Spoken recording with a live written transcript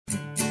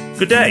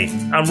Good day,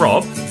 I'm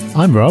Rob.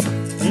 I'm Rob.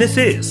 And this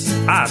is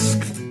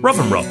Ask Rob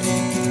and Rob.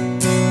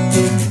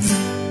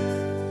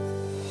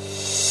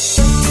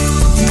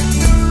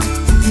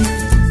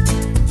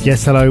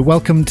 Yes, hello.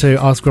 Welcome to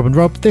Ask Rob and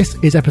Rob. This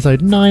is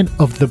episode 9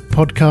 of the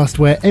podcast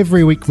where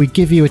every week we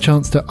give you a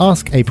chance to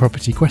ask a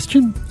property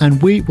question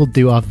and we will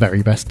do our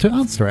very best to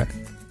answer it.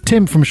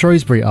 Tim from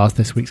Shrewsbury asked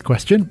this week's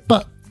question,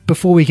 but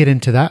before we get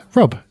into that,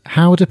 Rob,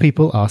 how do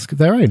people ask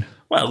their own?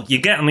 Well, you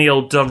get on the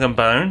old dog and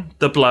bone,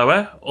 the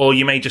blower, or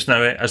you may just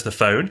know it as the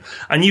phone,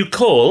 and you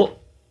call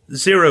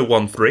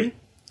 013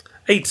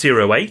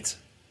 808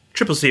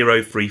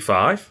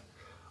 00035,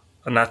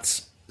 and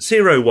that's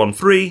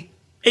 013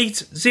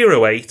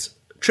 808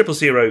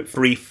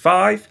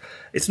 00035.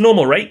 It's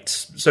normal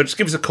rates, so just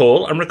give us a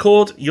call and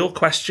record your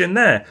question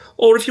there.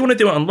 Or if you want to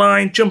do it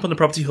online, jump on the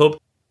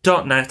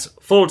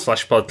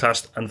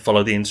propertyhub.net/podcast and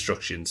follow the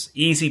instructions.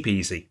 Easy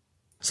peasy.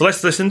 So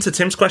let's listen to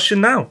Tim's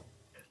question now.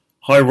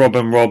 Hi Rob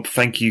and Rob,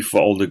 thank you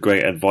for all the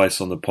great advice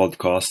on the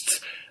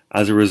podcasts.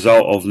 As a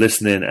result of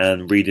listening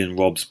and reading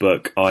Rob's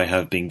book, I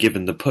have been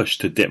given the push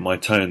to dip my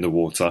toe in the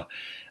water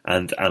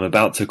and am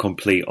about to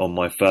complete on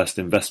my first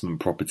investment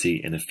property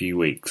in a few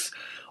weeks.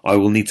 I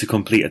will need to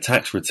complete a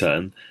tax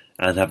return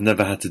and have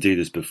never had to do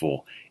this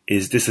before.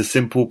 Is this a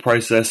simple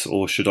process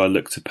or should I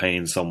look to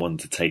paying someone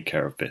to take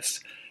care of this?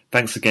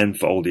 Thanks again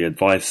for all the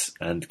advice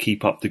and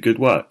keep up the good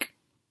work.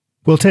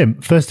 Well, Tim,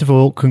 first of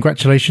all,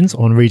 congratulations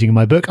on reading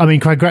my book.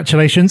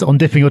 Congratulations on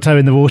dipping your toe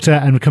in the water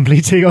and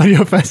completing on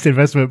your first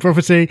investment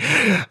property.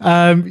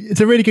 It's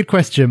a really good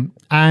question,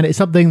 and it's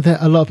something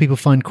that a lot of people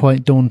find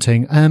quite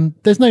daunting.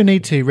 There's no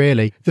need to,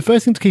 really. The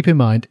first thing to keep in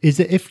mind is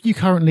that if you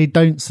currently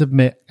don't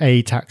submit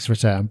a tax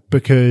return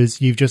because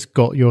you've just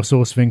got your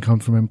source of income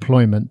from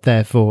employment,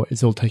 therefore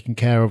it's all taken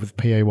care of with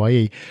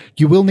PAYE,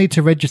 you will need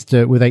to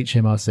register with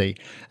HMRC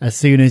as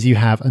soon as you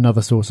have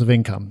another source of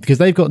income, because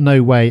they've got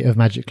no way of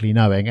magically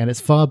knowing, and it's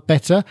far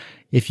better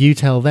if you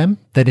tell them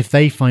than if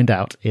they find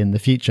out in the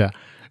future.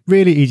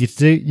 Really easy to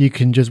do. You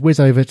can just whiz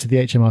over to the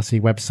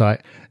HMRC website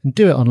and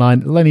do it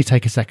online. It'll only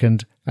take a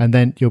second and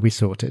then you'll be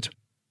sorted.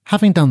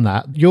 Having done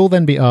that, you'll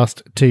then be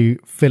asked to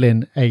fill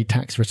in a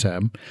tax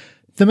return.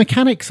 The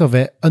mechanics of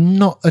it are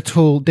not at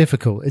all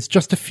difficult. It's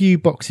just a few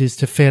boxes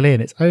to fill in.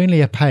 It's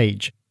only a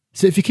page.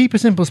 So if you keep a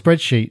simple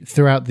spreadsheet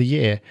throughout the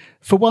year,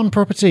 for one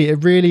property,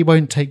 it really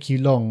won't take you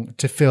long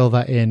to fill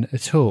that in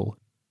at all.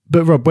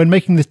 But Rob, when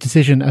making this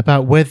decision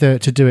about whether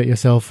to do it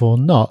yourself or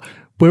not,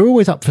 we're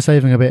always up for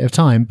saving a bit of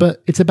time,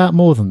 but it's about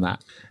more than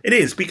that. It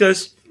is,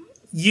 because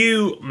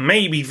you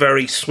may be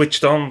very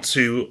switched on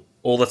to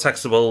all the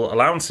taxable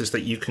allowances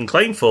that you can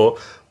claim for,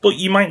 but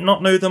you might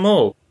not know them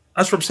all.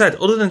 As Rob said,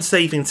 other than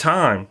saving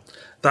time,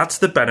 that's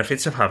the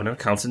benefits of having an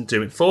accountant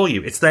do it for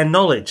you. It's their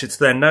knowledge, it's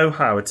their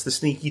know-how, it's the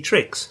sneaky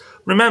tricks.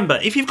 Remember,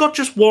 if you've got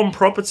just one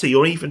property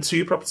or even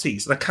two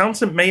properties, an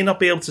accountant may not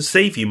be able to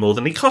save you more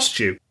than it cost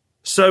you.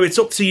 So it's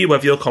up to you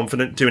whether you're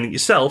confident doing it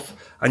yourself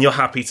and you're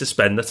happy to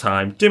spend the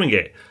time doing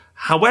it.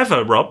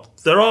 However, Rob,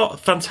 there are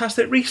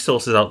fantastic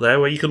resources out there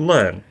where you can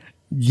learn.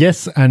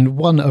 Yes, and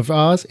one of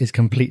ours is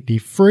completely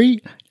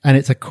free, and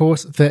it's a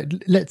course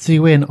that lets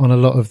you in on a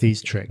lot of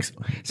these tricks.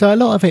 So a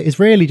lot of it is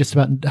really just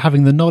about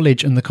having the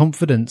knowledge and the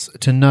confidence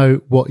to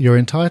know what you're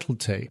entitled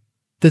to.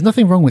 There's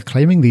nothing wrong with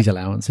claiming these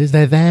allowances.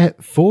 They're there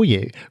for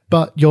you,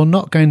 but you're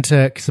not going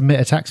to submit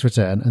a tax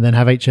return and then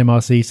have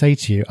HMRC say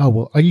to you, oh,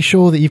 well, are you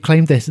sure that you've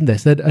claimed this and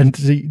this? And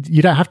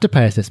you don't have to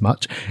pay us this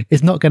much.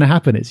 It's not going to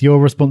happen. It's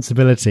your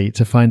responsibility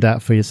to find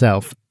out for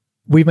yourself.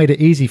 We've made it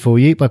easy for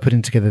you by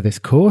putting together this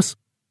course,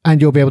 and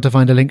you'll be able to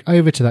find a link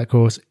over to that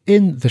course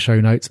in the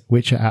show notes,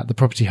 which are at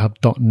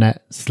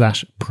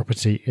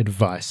thepropertyhub.net/property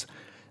advice.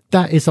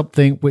 That is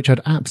something which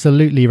I'd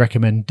absolutely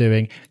recommend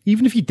doing,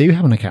 even if you do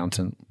have an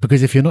accountant,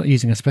 because if you're not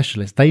using a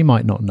specialist, they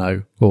might not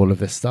know all of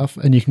this stuff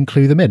and you can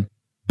clue them in.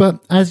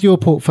 But as your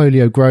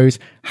portfolio grows,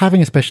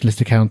 having a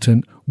specialist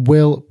accountant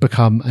will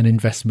become an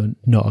investment,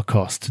 not a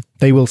cost.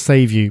 They will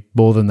save you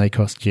more than they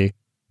cost you.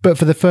 But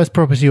for the first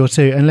property or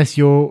two, unless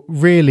you're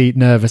really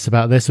nervous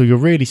about this or you're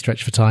really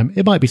stretched for time,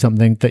 it might be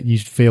something that you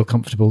feel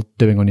comfortable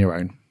doing on your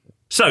own.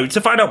 So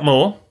to find out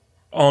more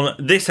on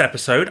this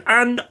episode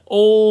and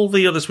all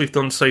the others we've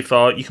done so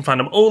far, you can find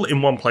them all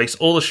in one place,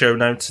 all the show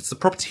notes. It's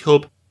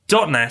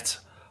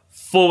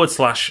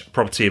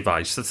thepropertyhub.net/property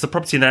advice. That's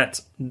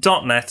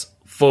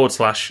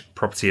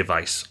thepropertynet.net/property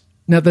advice.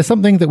 Now, there's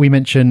something that we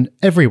mention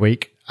every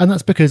week, and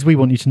that's because we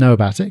want you to know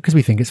about it, because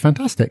we think it's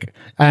fantastic.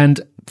 And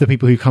the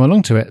people who come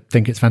along to it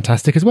think it's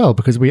fantastic as well,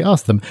 because we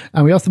ask them,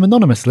 and we ask them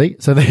anonymously,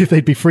 so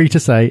they'd be free to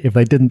say if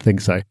they didn't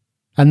think so.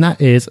 And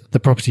that is the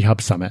Property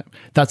Hub Summit.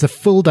 That's a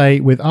full day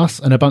with us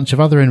and a bunch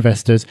of other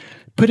investors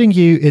putting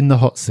you in the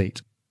hot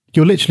seat.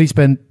 You'll literally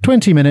spend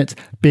 20 minutes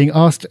being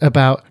asked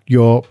about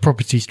your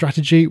property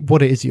strategy,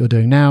 what it is that you're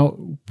doing now,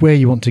 where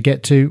you want to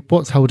get to,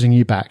 what's holding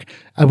you back.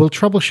 And we'll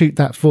troubleshoot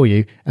that for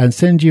you and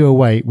send you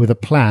away with a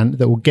plan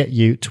that will get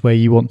you to where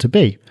you want to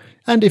be.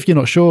 And if you're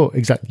not sure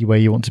exactly where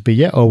you want to be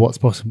yet or what's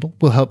possible,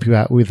 we'll help you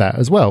out with that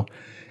as well.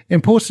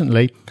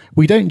 Importantly,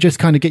 we don't just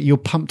kind of get you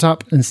pumped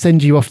up and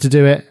send you off to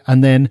do it,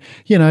 and then,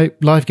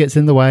 life gets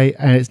in the way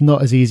and it's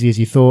not as easy as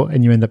you thought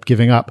and you end up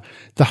giving up.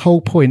 The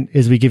whole point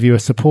is we give you a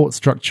support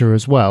structure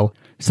as well.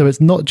 So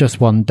it's not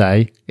just one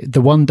day.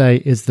 The one day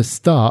is the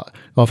start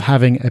of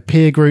having a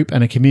peer group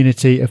and a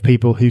community of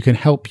people who can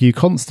help you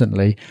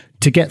constantly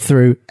to get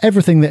through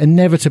everything that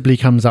inevitably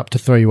comes up to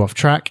throw you off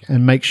track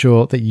and make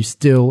sure that you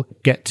still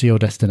get to your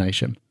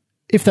destination.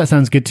 If that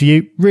sounds good to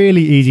you,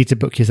 really easy to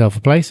book yourself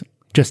a place.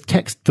 Just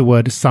text the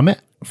word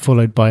summit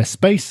followed by a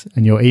space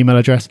and your email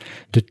address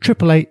to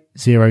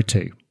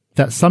 88802.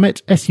 That's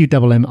summit,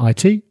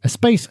 SUMMIT, a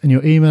space and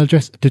your email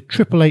address to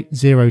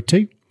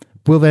 88802.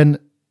 We'll then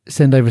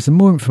send over some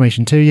more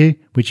information to you,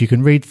 which you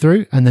can read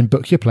through and then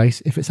book your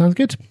place if it sounds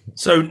good.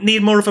 So,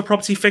 need more of a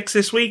property fix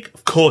this week?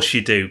 Of course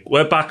you do.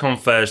 We're back on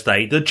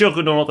Thursday. The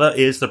juggernaut that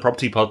is the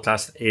Property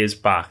Podcast is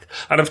back.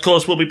 And of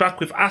course, we'll be back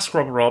with Ask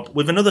Rob and Rob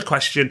with another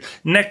question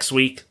next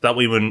week that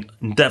we will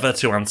endeavour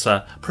to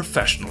answer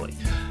professionally.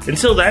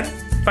 Until then,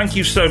 thank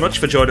you so much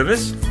for joining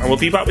us, and we'll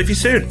be back with you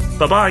soon.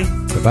 Bye-bye.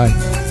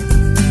 Bye-bye.